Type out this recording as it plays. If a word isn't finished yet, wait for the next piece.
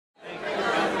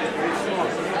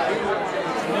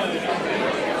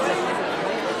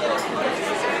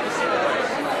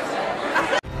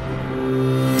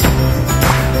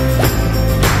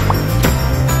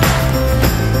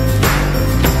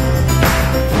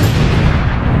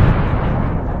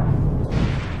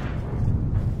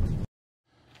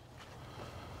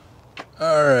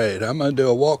Alright, I'm going to do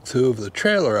a walkthrough of the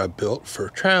trailer I built for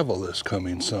travel this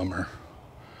coming summer.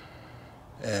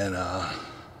 And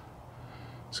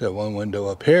it's got one window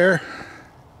up here.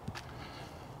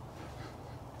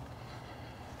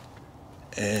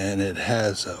 And it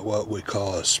has what we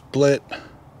call a split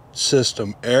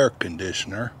system air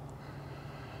conditioner,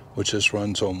 which just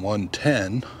runs on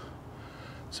 110.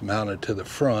 It's mounted to the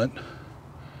front.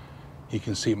 You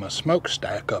can see my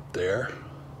smokestack up there.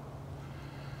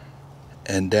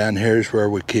 And down here is where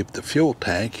we keep the fuel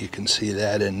tank. You can see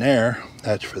that in there.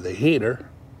 That's for the heater.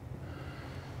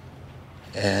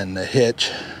 And the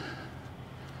hitch.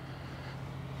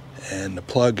 And the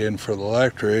plug-in for the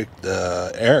electric.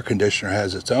 The air conditioner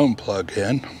has its own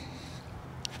plug-in.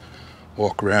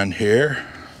 Walk around here.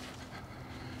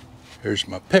 Here's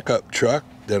my pickup truck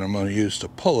that I'm going to use to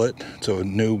pull it. It's a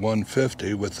new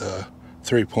 150 with a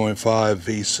 3.5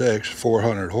 V6,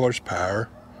 400 horsepower.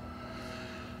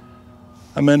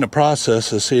 I'm in the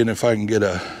process of seeing if I can get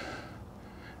a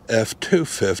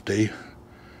F250.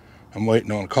 I'm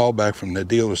waiting on a call back from the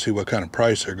dealer to see what kind of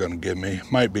price they're going to give me.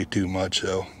 Might be too much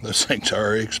though. Those things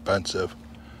are expensive.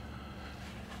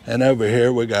 And over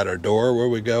here we got our door where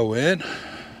we go in.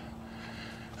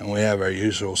 And we have our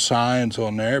usual signs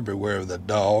on there. Beware of the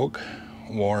dog.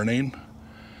 Warning.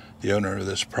 The owner of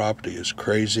this property is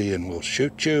crazy and will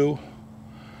shoot you.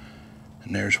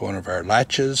 And there's one of our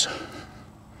latches.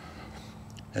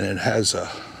 And it has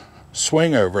a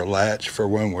swing over latch for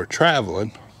when we're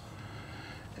traveling.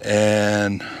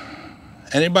 And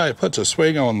anybody puts a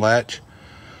swing on latch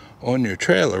on your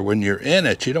trailer, when you're in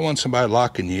it, you don't want somebody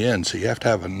locking you in, so you have to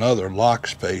have another lock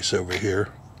space over here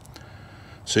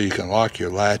so you can lock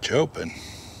your latch open.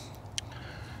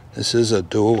 This is a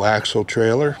dual axle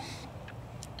trailer,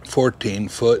 14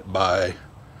 foot by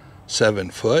 7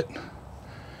 foot.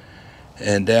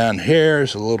 And down here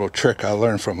is a little trick I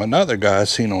learned from another guy I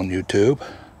seen on YouTube.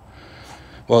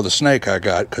 Well, the snake I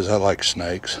got, because I like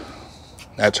snakes.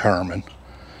 That's Herman.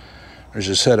 There's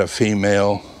a set of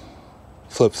female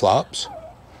flip-flops.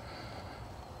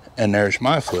 And there's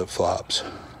my flip-flops.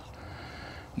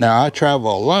 Now, I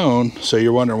travel alone, so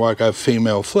you're wondering why I got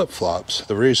female flip-flops.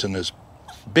 The reason is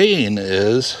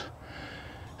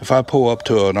if I pull up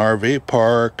to an RV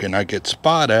park and I get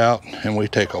spot out and we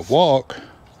take a walk,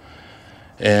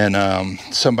 and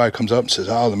somebody comes up and says,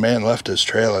 oh, the man left his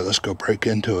trailer, let's go break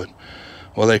into it.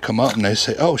 Well, they come up and they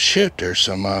say, oh shit, there's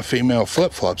some female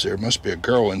flip-flops there. Must be a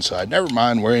girl inside. Never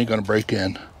mind, we ain't gonna break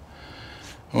in.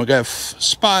 And we got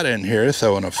Spot in here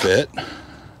throwing a fit.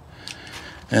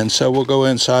 And so we'll go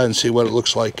inside and see what it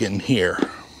looks like in here.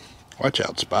 Watch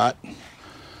out, Spot.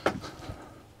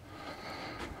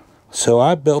 So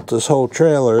I built this whole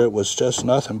trailer. It was just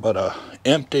nothing but a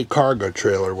empty cargo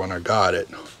trailer when I got it.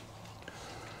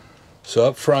 So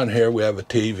up front here we have a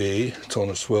TV. It's on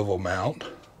a swivel mount.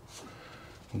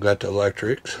 We've got the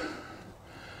electrics.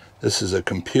 This is a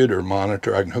computer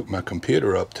monitor I can hook my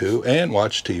computer up to and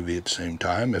watch TV at the same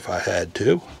time if I had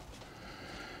to.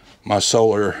 My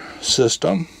solar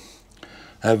system.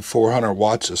 I have 400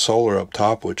 watts of solar up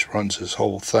top, which runs this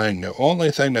whole thing. The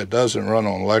only thing that doesn't run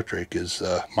on electric is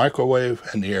the microwave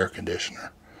and the air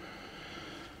conditioner.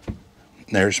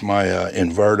 There's my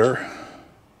inverter.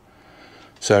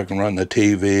 So I can run the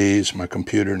TVs, my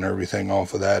computer and everything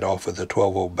off of that, off of the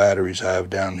 12-volt batteries I have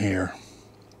down here.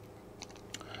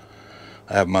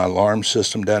 I have my alarm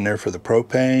system down there for the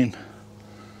propane.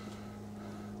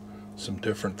 Some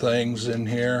different things in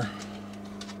here.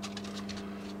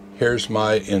 Here's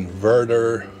my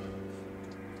inverter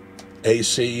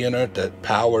AC unit that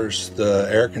powers the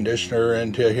air conditioner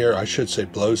into here. I should say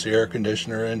blows the air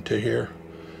conditioner into here.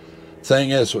 Thing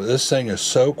is, this thing is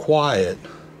so quiet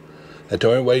that the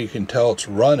only way you can tell it's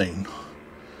running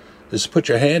is to put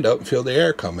your hand up and feel the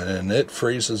air coming in, and it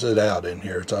freezes it out in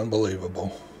here. It's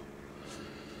unbelievable.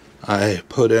 I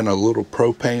put in a little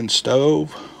propane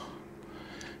stove.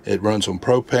 It runs on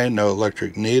propane, no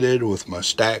electric needed, with my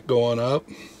stack going up.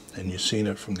 And you've seen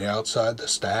it from the outside, the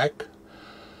stack.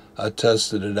 I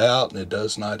tested it out and it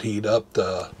does not heat up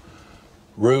the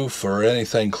roof or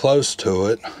anything close to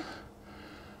it.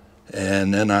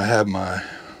 And then I have my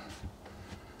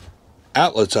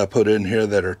outlets I put in here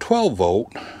that are 12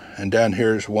 volt, and down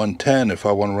here is 110. If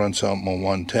I want to run something on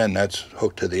 110, that's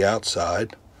hooked to the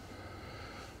outside.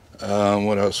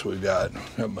 What else we got?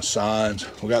 Got my signs.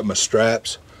 We got my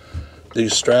straps.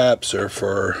 These straps are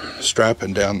for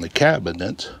strapping down the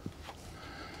cabinets,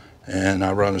 and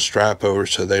I run a strap over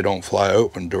so they don't fly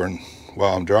open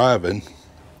while I'm driving.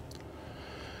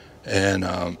 And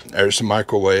there's the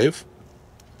microwave.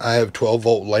 I have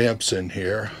 12-volt lamps in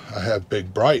here. I have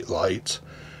big bright lights,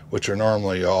 which are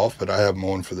normally off, but I have them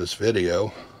on for this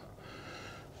video.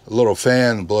 A little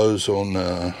fan blows on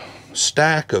the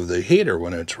stack of the heater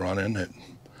when it's running. It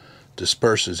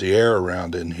disperses the air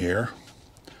around in here.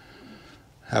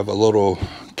 Have a little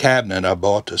cabinet I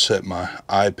bought to set my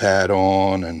iPad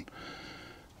on and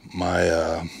my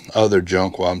other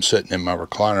junk while I'm sitting in my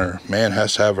recliner. Man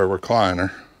has to have a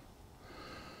recliner.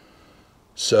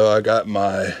 So I got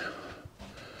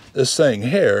this thing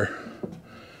here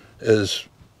is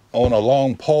on a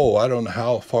long pole. I don't know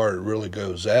how far it really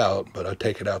goes out, but I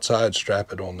take it outside,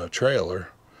 strap it on the trailer,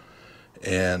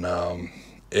 and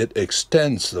it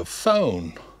extends the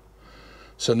phone.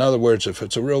 So in other words, if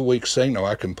it's a real weak signal,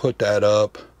 I can put that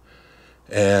up,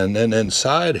 and then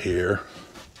inside here,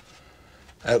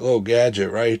 that little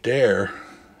gadget right there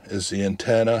is the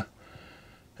antenna,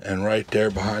 and right there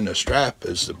behind the strap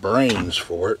is the brains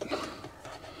for it.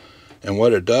 And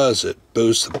what it does, it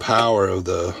boosts the power of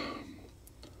the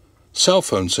cell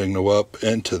phone signal up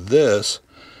into this,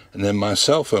 and then my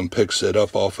cell phone picks it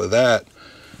up off of that.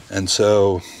 And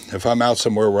so if I'm out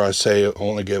somewhere where I say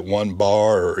only get 1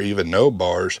 bar or even no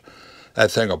bars,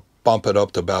 that thing will bump it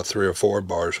up to about 3 or 4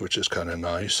 bars, which is kind of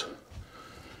nice.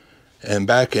 And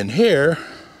back in here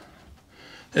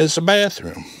is the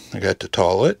bathroom. I got the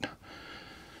toilet,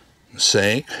 the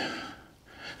sink,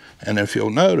 and if you'll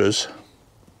notice,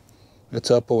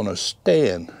 it's up on a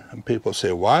stand. And people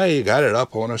say, why you got it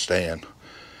up on a stand?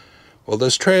 Well,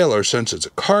 this trailer, since it's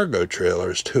a cargo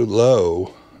trailer, is too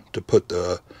low to put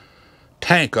the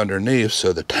tank underneath,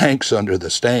 so the tank's under the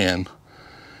stand,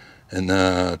 and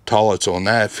the toilet's on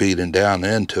that feeding down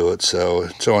into it, so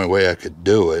it's the only way I could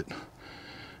do it.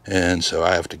 And so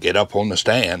I have to get up on the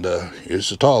stand to use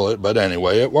the toilet, but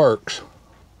anyway, it works.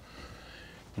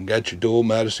 You got your dual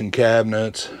medicine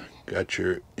cabinets, got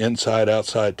your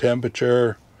inside-outside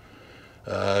temperature,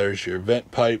 there's your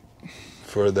vent pipe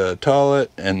for the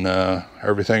toilet and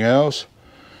everything else.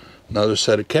 Another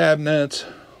set of cabinets,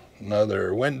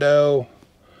 another window.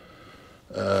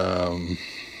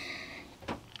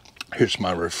 Here's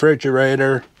my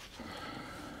refrigerator.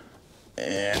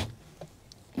 And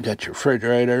got your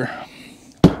refrigerator.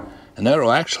 And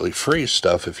that'll actually freeze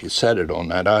stuff if you set it on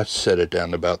that. I set it down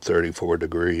to about 34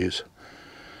 degrees.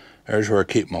 There's where I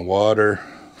keep my water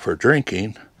for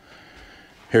drinking.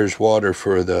 Here's water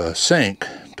for the sink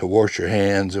to wash your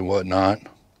hands and whatnot.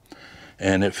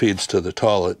 And it feeds to the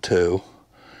toilet too.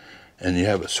 And you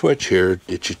have a switch here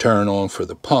that you turn on for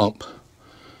the pump.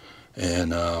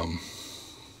 And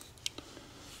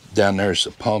down there's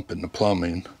the pump and the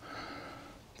plumbing.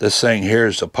 This thing here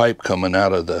is the pipe coming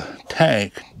out of the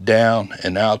tank down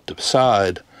and out the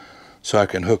side, so I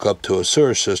can hook up to a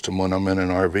sewer system when I'm in an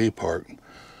RV park.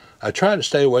 I try to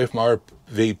stay away from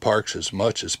RV parks as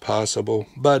much as possible,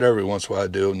 but every once in a while I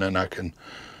do, and then I can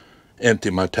empty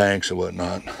my tanks and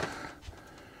whatnot.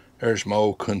 There's my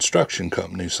old construction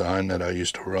company sign that I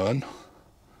used to run,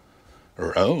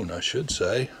 or own, I should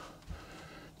say.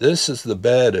 This is the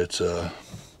bed.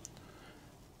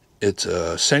 It's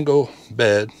a single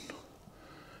bed,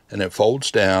 and it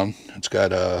folds down. It's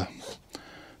got a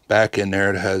back in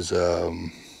there. It has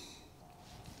the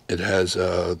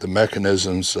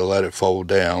mechanisms to let it fold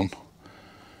down.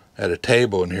 At a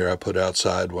table in here I put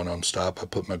outside when I'm stopped. I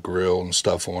put my grill and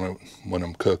stuff on it when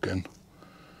I'm cooking.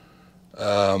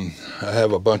 I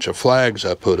have a bunch of flags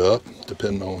I put up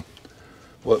depending on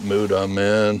what mood I'm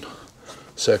in.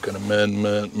 Second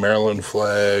Amendment, Maryland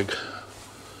flag,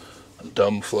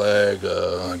 dumb flag.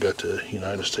 I got the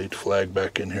United States flag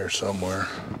back in here somewhere.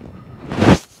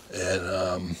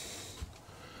 And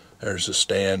there's a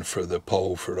stand for the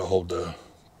pole to hold the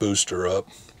booster up,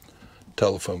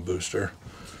 telephone booster.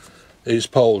 These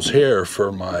poles here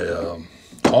for my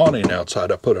awning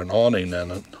outside. I put an awning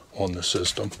in it on the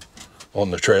system,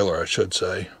 on the trailer I should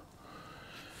say.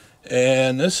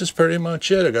 And this is pretty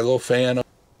much it. I got a little fan.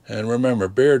 And remember,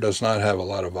 beer does not have a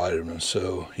lot of vitamins,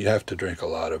 so you have to drink a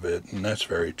lot of it, and that's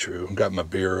very true. I've got my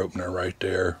beer opener right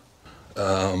there.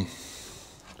 But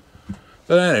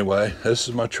anyway, this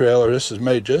is my trailer. This is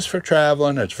made just for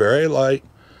traveling. It's very light.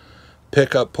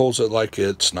 Pickup pulls it like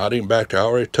it's not even back. I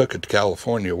already took it to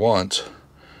California once.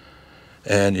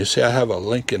 And you see I have a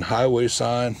Lincoln Highway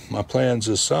sign. My plans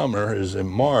this summer is in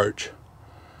March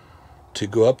to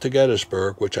go up to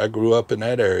Gettysburg, which I grew up in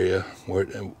that area,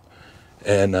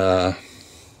 and the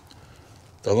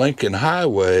Lincoln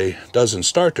Highway doesn't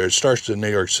start there. It starts in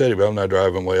New York City, but I'm not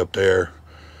driving way up there.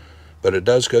 But it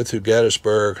does go through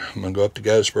Gettysburg. I'm going to go up to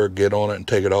Gettysburg, get on it, and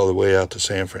take it all the way out to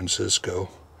San Francisco.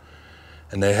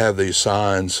 And they have these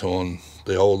signs on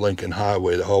the old Lincoln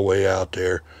Highway the whole way out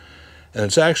there. And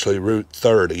it's actually Route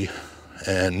 30.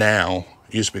 And now,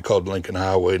 it used to be called Lincoln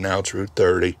Highway, now it's Route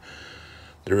 30.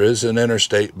 There is an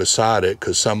interstate beside it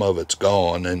because some of it's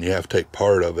gone and you have to take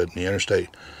part of it in the interstate.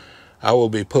 I will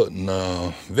be putting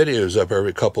videos up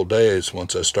every couple days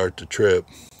once I start the trip,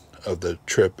 of the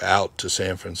trip out to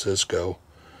San Francisco.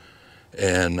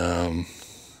 And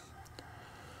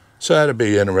so that'll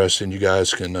be interesting. You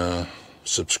guys can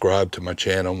subscribe to my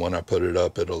channel. When I put it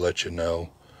up, it'll let you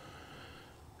know.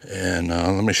 And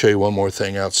let me show you one more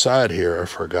thing outside here I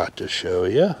forgot to show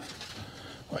you.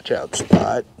 Watch out,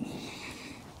 Spot.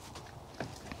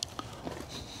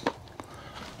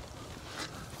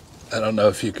 I don't know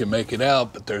if you can make it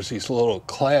out, but there's these little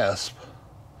clasps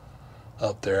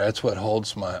up there. That's what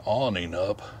holds my awning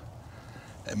up.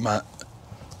 And my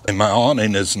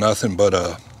awning is nothing but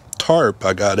a tarp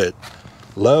I got at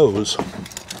Lowe's.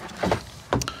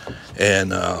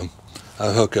 And I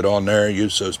hook it on there and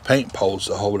use those paint poles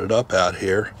to hold it up out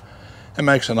here. It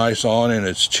makes a nice awning.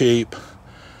 It's cheap.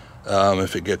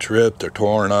 If it gets ripped or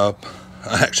torn up,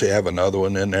 I actually have another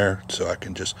one in there, so I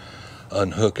can just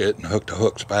unhook it and hook the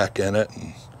hooks back in it.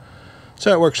 And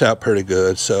so it works out pretty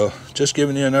good. So just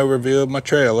giving you an overview of my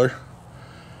trailer.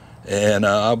 And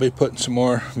I'll be putting some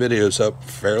more videos up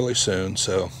fairly soon.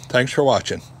 So thanks for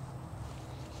watching.